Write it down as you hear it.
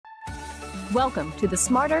Welcome to the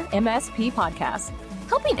Smarter MSP Podcast,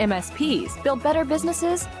 helping MSPs build better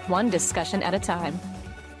businesses, one discussion at a time.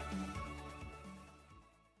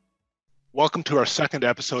 Welcome to our second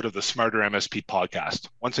episode of the Smarter MSP Podcast.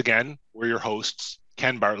 Once again, we're your hosts,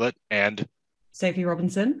 Ken Bartlett and Sophie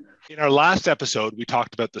Robinson. In our last episode, we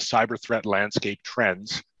talked about the cyber threat landscape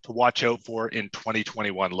trends to watch out for in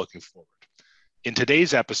 2021 looking forward. In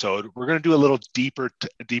today's episode, we're going to do a little deeper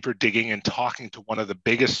digging and talking to one of the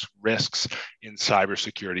biggest risks in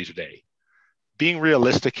cybersecurity today. Being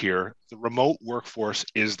realistic here, the remote workforce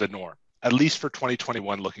is the norm, at least for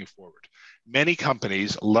 2021 looking forward. Many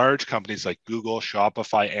companies, large companies like Google,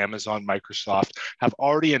 Shopify, Amazon, Microsoft, have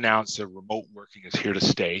already announced that remote working is here to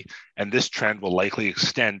stay, and this trend will likely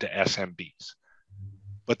extend to SMBs.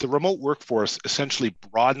 But the remote workforce essentially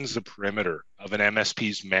broadens the perimeter of an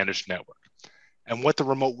MSP's managed network and what the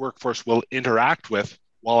remote workforce will interact with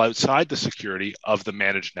while outside the security of the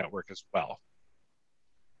managed network as well.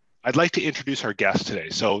 I'd like to introduce our guest today.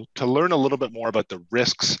 So to learn a little bit more about the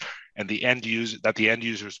risks and the end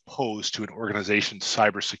users pose to an organization's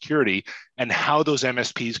cybersecurity and how those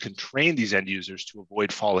MSPs can train these end users to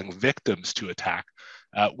avoid falling victims to attack,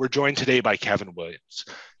 we're joined today by Kevin Williams.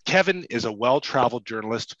 Kevin is a well-traveled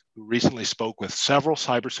journalist who recently spoke with several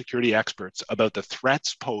cybersecurity experts about the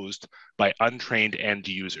threats posed by untrained end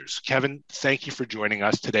users. Kevin, thank you for joining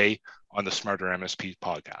us today on the Smarter MSP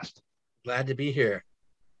Podcast. Glad to be here.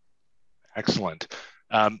 Excellent.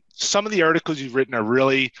 Some of the articles you've written are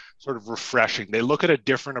really sort of refreshing. They look at a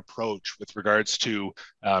different approach with regards to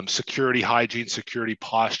security hygiene, security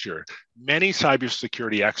posture. Many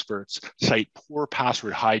cybersecurity experts cite poor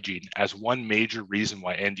password hygiene as one major reason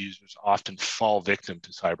why end users often fall victim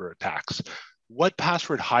to cyber attacks. What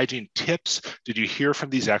password hygiene tips did you hear from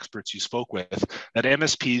these experts you spoke with that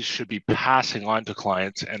MSPs should be passing on to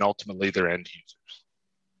clients and ultimately their end users?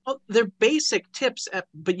 Well, they're basic tips,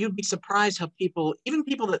 but you'd be surprised how even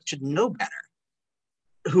people that should know better,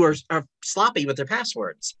 who are sloppy with their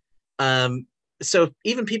passwords. So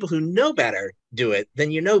even people who know better do it,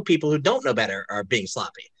 then people who don't know better are being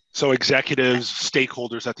sloppy. So executives,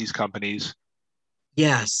 stakeholders at these companies.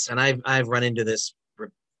 Yes, and I've run into this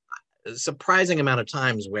surprising amount of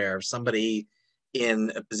times where somebody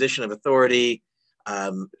in a position of authority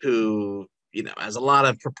who has a lot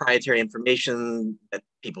of proprietary information that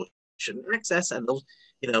people shouldn't access, and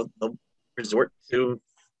they'll resort to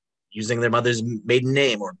using their mother's maiden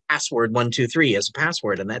name or password 123 as a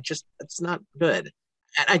password, and that's not good.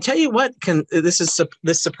 And I tell you what, this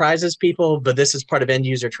surprises people, but this is part of end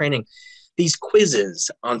user training. These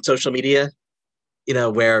quizzes on social media,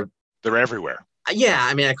 where they're everywhere. Yeah,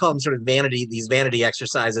 I mean, I call them sort of these vanity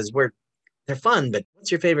exercises where they're fun, but what's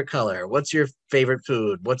your favorite color? What's your favorite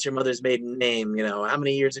food? What's your mother's maiden name? How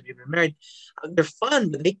many years have you been married? They're fun,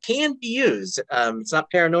 but they can be used. It's not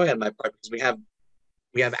paranoia on my part because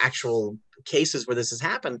we have actual cases where this has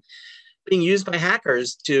happened, being used by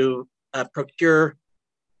hackers to procure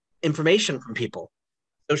information from people.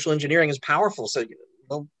 Social engineering is powerful, so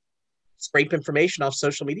they'll scrape information off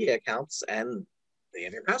social media accounts and they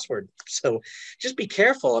have your password. So just be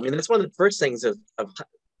careful. I mean, that's one of the first things of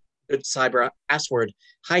good cyber password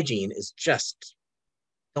hygiene is just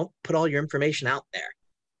don't put all your information out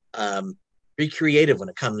there. Be creative when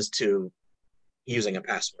it comes to using a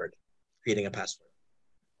password, creating a password.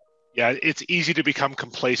 Yeah, it's easy to become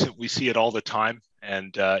complacent. We see it all the time.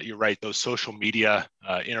 And you're right, those social media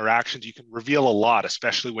interactions, you can reveal a lot,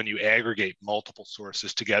 especially when you aggregate multiple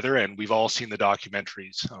sources together. And we've all seen the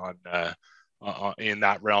documentaries on in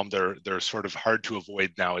that realm. They're sort of hard to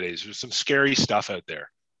avoid nowadays. There's some scary stuff out there.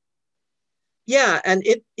 Yeah, and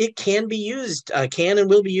it can be used, can and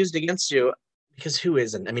will be used against you, because who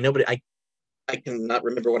isn't? I mean, nobody. I cannot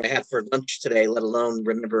remember what I had for lunch today, let alone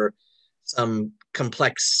remember some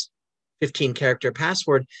complex 15-character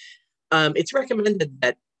password. It's recommended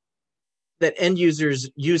that end users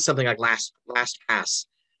use something like LastPass,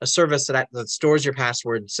 a service that stores your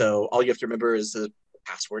password. So all you have to remember is the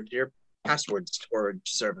password to your password storage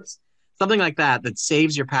service, something like that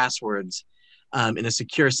saves your passwords in a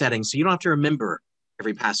secure setting, so you don't have to remember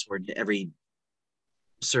every password to every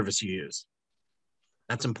service you use.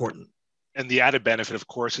 That's important. And the added benefit, of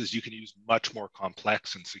course, is you can use much more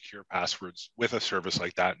complex and secure passwords with a service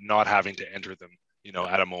like that, not having to enter them,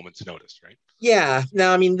 at a moment's notice, right? Yeah.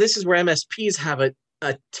 Now, I mean, this is where MSPs have a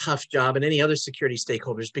tough job, and any other security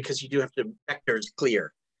stakeholders, because you do have to vectors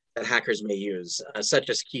clear that hackers may use, such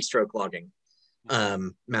as keystroke logging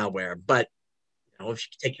malware. But if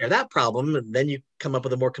you take care of that problem, then you come up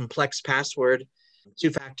with a more complex password,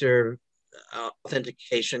 two-factor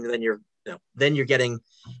authentication, then you're getting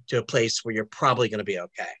to a place where you're probably going to be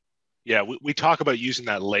okay. Yeah, we talk about using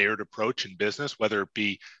that layered approach in business, whether it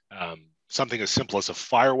be something as simple as a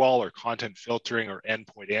firewall or content filtering or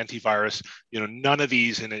endpoint antivirus. None of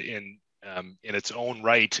these in its own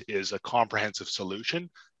right is a comprehensive solution.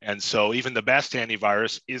 And so even the best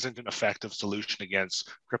antivirus isn't an effective solution against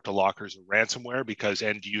CryptoLockers or ransomware, because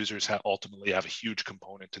end users ultimately have a huge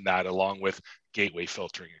component in that, along with gateway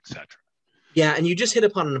filtering, et cetera. Yeah, and you just hit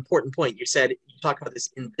upon an important point. You talk about this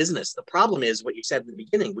in business. The problem is what you said in the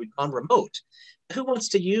beginning. We've gone remote. Who wants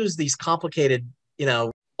to use these complicated,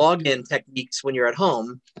 login techniques when you're at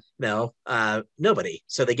home? Nobody.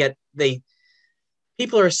 So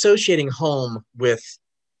people are associating home with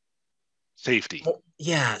safety.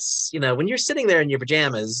 Yes, when you're sitting there in your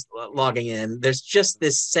pajamas logging in, there's just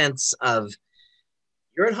this sense of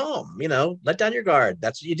you're at home. Let down your guard.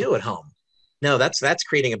 That's what you do at home. No, that's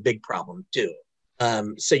creating a big problem too.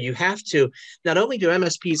 So you have to, not only do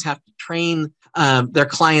MSPs have to train their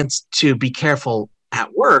clients to be careful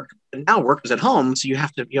at work, but now work is at home, so you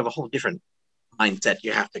have a whole different mindset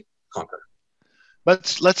you have to conquer.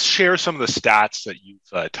 Let's share some of the stats that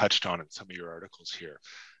you've touched on in some of your articles here.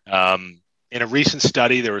 In a recent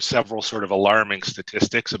study, there were several sort of alarming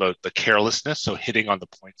statistics about the carelessness. So hitting on the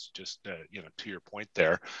points, just to your point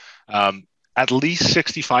there. At least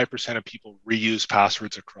 65% of people reuse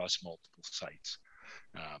passwords across multiple sites.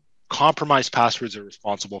 Compromised passwords are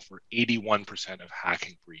responsible for 81% of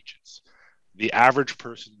hacking breaches. The average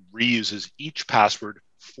person reuses each password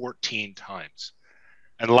 14 times.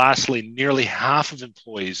 And lastly, nearly half of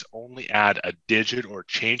employees only add a digit or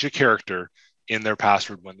change a character in their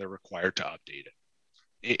password when they're required to update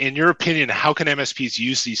it. In your opinion, how can MSPs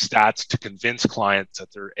use these stats to convince clients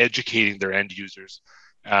that they're educating their end users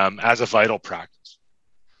as a vital practice?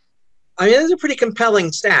 I mean, those are pretty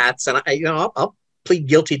compelling stats, and I'll plead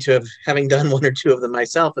guilty to having done one or two of them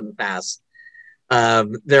myself in the past.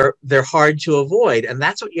 They're hard to avoid, and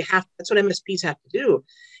that's what MSPs have to do,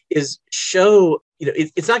 is show.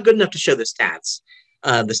 It's not good enough to show the stats.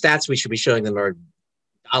 The stats we should be showing them are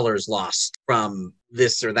dollars lost from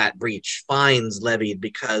this or that breach, fines levied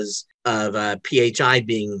because of PHI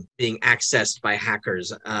being accessed by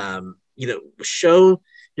hackers. Show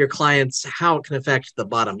your clients how it can affect the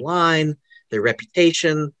bottom line, their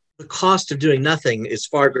reputation. The cost of doing nothing is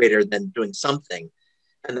far greater than doing something.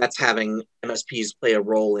 And that's having MSPs play a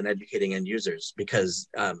role in educating end users, because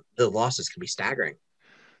the losses can be staggering.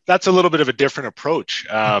 That's a little bit of a different approach.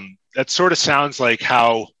 That sort of sounds like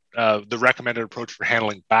how the recommended approach for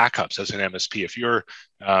handling backups as an MSP. If you're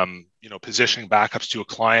positioning backups to a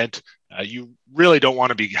client, you really don't want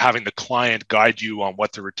to be having the client guide you on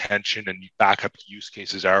what the retention and backup use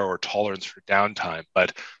cases are, or tolerance for downtime.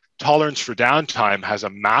 But tolerance for downtime has a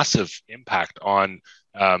massive impact on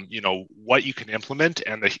what you can implement,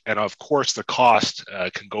 and of course the cost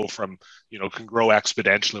can grow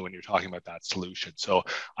exponentially when you're talking about that solution. So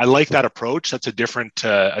I like that approach. That's a different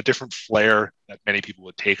flair that many people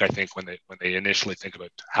would take, I think, when they initially think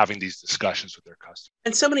about having these discussions with their customers.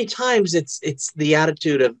 And so many times it's the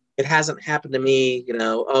attitude of, it hasn't happened to me,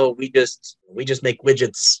 we just make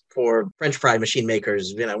widgets for French fry machine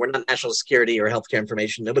makers. We're not national security or healthcare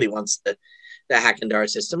information. Nobody wants to hack into our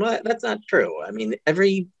system. Well, that's not true. I mean,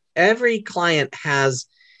 every client has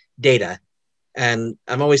data. And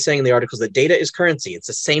I'm always saying in the articles that data is currency. It's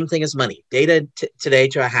the same thing as money. Data today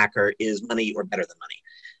to a hacker is money, or better than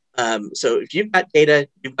money. So if you've got data,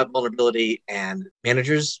 you've got vulnerability, and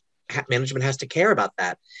management has to care about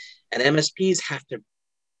that. And MSPs have to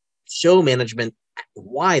show management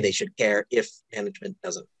why they should care if management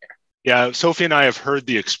doesn't care. Yeah, Sophie and I have heard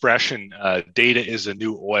the expression, data is a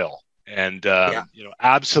new oil. And,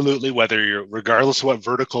 absolutely, regardless of what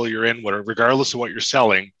vertical you're in, regardless of what you're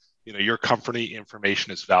selling, your company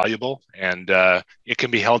information is valuable, and it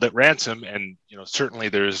can be held at ransom. And, certainly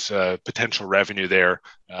there's potential revenue there,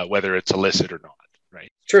 whether it's illicit or not.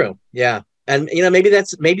 Right. True. Yeah. And, maybe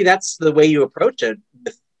that's the way you approach it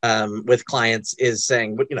with clients, is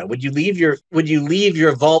saying, would you leave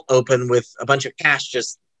your vault open with a bunch of cash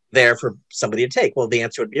just there for somebody to take? Well, the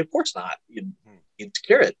answer would be, of course not. You'd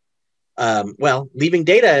secure it. Leaving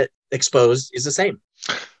data exposed is the same.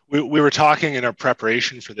 We were talking in our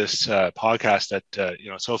preparation for this podcast that,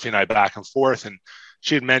 Sophie and I back and forth, and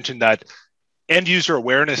she had mentioned that end user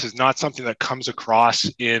awareness is not something that comes across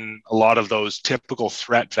in a lot of those typical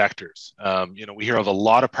threat vectors. We hear of a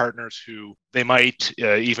lot of partners who they might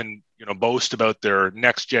even boast about their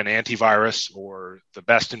next gen antivirus, or the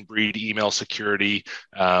best in breed email security,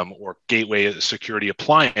 or gateway security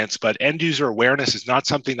appliance, but end user awareness is not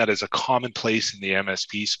something that is a commonplace in the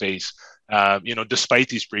MSP space, despite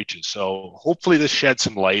these breaches. So hopefully this sheds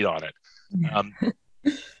some light on it.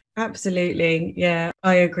 Absolutely. Yeah,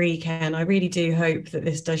 I agree, Ken. I really do hope that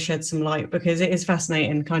this does shed some light, because it is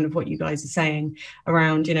fascinating kind of what you guys are saying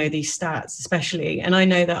around, these stats especially. And I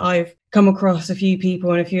know that I've come across a few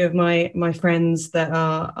people and a few of my friends that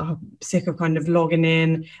are sick of kind of logging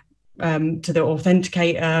in to the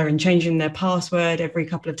authenticator and changing their password every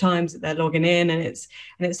couple of times that they're logging in. And it's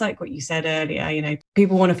like what you said earlier,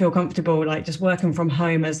 people want to feel comfortable like just working from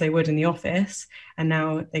home as they would in the office. And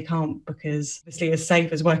now they can't, because obviously as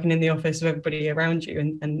safe as working in the office with everybody around you.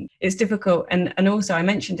 And it's difficult. And also I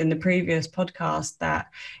mentioned in the previous podcast that,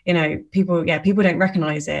 people don't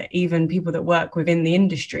recognize it. Even people that work within the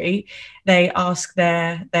industry, they ask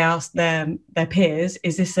their peers,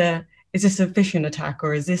 is this a phishing attack,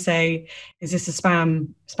 or is this a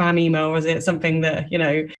spam email, or is it something that,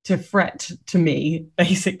 to threat to me,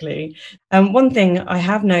 basically? One thing I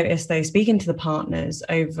have noticed though, speaking to the partners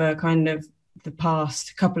over kind of the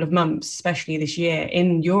past couple of months, especially this year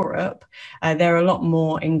in Europe, they're a lot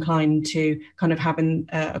more inclined to kind of having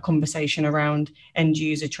a conversation around end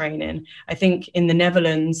user training. I think in the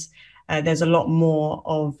Netherlands, there's a lot more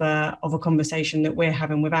of a conversation that we're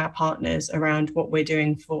having with our partners around what we're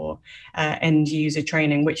doing for end user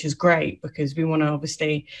training, which is great, because we want to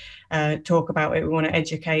obviously talk about it. We want to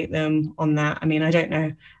educate them on that. I mean, I don't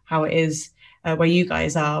know how it is where you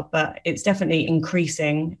guys are, but it's definitely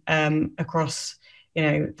increasing across,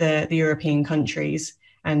 the European countries,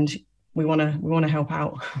 and we want to help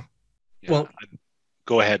out. Yeah. Well,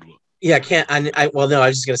 go ahead. Yeah, well, no, I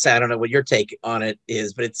was just going to say, I don't know what your take on it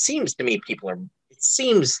is, but it seems to me it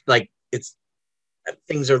seems like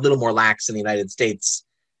things are a little more lax in the United States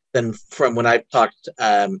than from when I've talked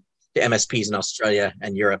to MSPs in Australia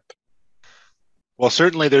and Europe. Well,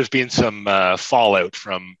 certainly there's been some fallout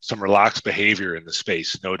from some relaxed behavior in the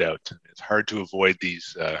space, no doubt. It's hard to avoid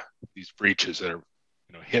these breaches that are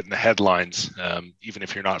hitting the headlines, even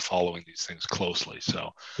if you're not following these things closely.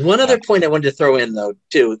 So one other point I wanted to throw in, though,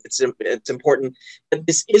 too, it's important that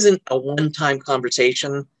this isn't a one-time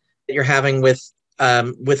conversation that you're having with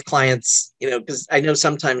clients, because I know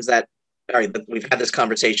sometimes that, all right, we've had this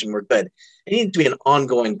conversation, we're good. It needs to be an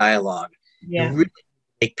ongoing dialogue. Yeah. You really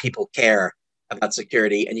make people care about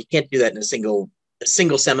security, and you can't do that in a single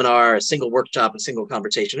seminar, a single workshop, a single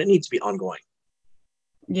conversation. It needs to be ongoing.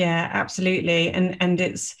 Yeah, absolutely. And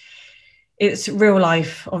it's real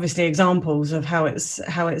life, obviously, examples of how it's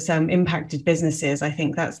impacted businesses. I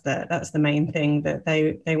think that's the main thing that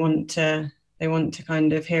they want to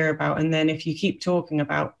kind of hear about. And then if you keep talking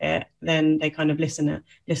about it, then they kind of listen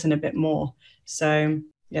a bit more. So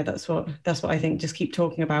yeah, that's what I think. Just keep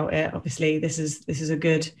talking about it. Obviously, this is a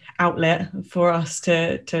good outlet for us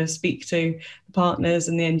to speak to the partners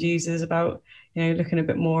and the end users about, looking a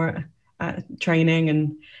bit more at training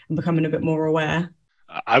and becoming a bit more aware.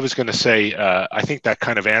 I was going to say, I think that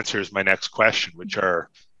kind of answers my next question, which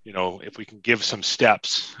are, if we can give some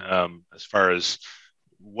steps as far as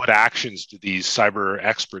what actions do these cyber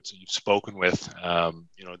experts that you've spoken with,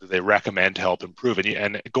 do they recommend to help improve?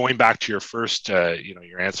 And going back to your first,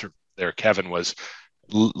 your answer there, Kevin, was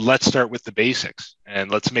let's start with the basics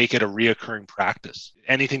and let's make it a reoccurring practice.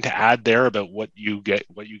 Anything to add there about what you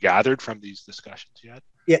gathered from these discussions you had?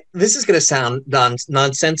 Yeah, this is going to sound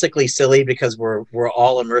nonsensically silly because we're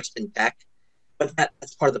all immersed in tech, but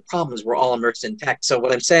that's part of the problem is we're all immersed in tech. So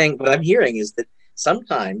what I'm hearing is that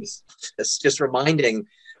sometimes it's just reminding,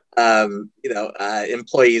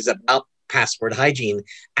 employees about password hygiene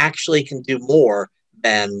actually can do more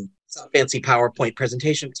than some fancy PowerPoint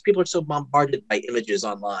presentation because people are so bombarded by images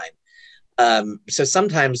online. So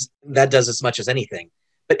sometimes that does as much as anything.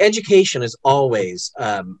 But education is always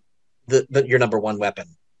your number one weapon.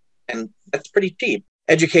 And that's pretty cheap.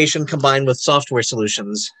 Education combined with software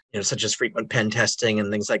solutions, such as frequent pen testing and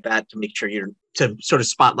things like that to make sure to sort of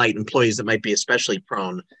spotlight employees that might be especially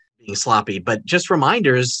prone to being sloppy. But just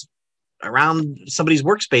reminders around somebody's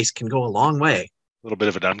workspace can go a long way. A little bit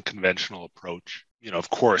of an unconventional approach, of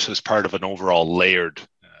course, as part of an overall layered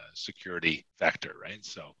security vector, right?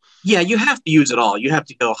 So yeah, you have to use it all. You have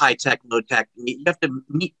to go high tech, low tech. You have to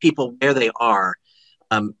meet people where they are.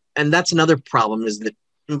 And that's another problem is that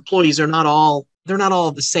employees are not all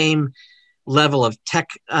the same level of tech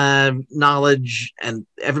knowledge, and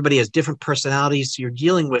everybody has different personalities. So you're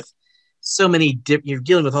dealing with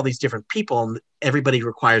all these different people, and everybody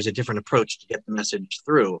requires a different approach to get the message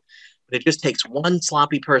through. But it just takes one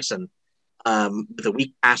sloppy person with a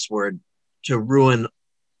weak password to ruin,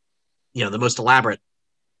 the most elaborate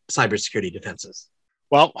cybersecurity defenses.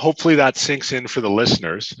 Well, hopefully that sinks in for the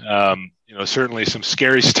listeners. Certainly some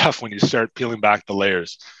scary stuff when you start peeling back the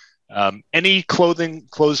layers. Any closing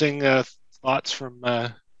thoughts from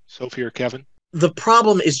Sophie or Kevin? the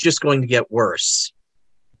problem is just going to get worse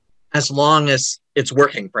as long as it's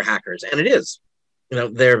working for hackers. And it is. You know,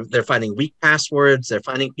 they're finding weak passwords. They're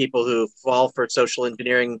finding people who fall for social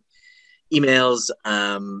engineering emails.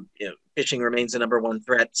 You know, phishing remains the number one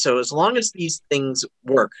threat. So as long as these things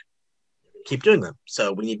work, keep doing them.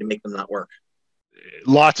 So we need to make them not work.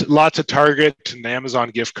 Lots of Target and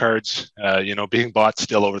Amazon gift cards, you know, being bought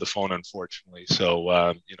still over the phone, unfortunately.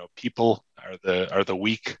 So, you know, people are the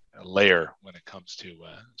weak layer when it comes to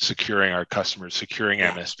securing our customers, securing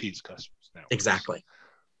MSPs customers now. Exactly.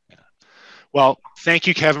 Yeah. Well, thank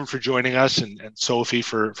you, Kevin, for joining us, and Sophie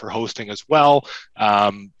for hosting as well.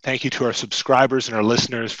 Thank you to our subscribers and our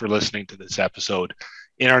listeners for listening to this episode.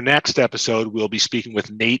 In our next episode, we'll be speaking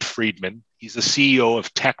with Nate Friedman. He's the CEO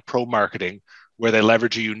of Tech Pro Marketing, where they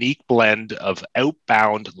leverage a unique blend of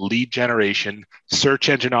outbound lead generation, search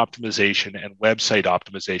engine optimization, and website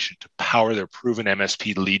optimization to power their proven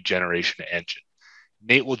MSP lead generation engine.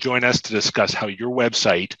 Nate will join us to discuss how your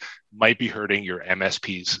website might be hurting your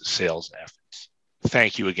MSP's sales efforts.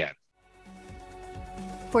 Thank you again.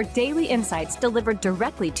 For daily insights delivered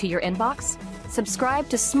directly to your inbox, subscribe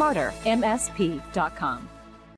to smartermsp.com.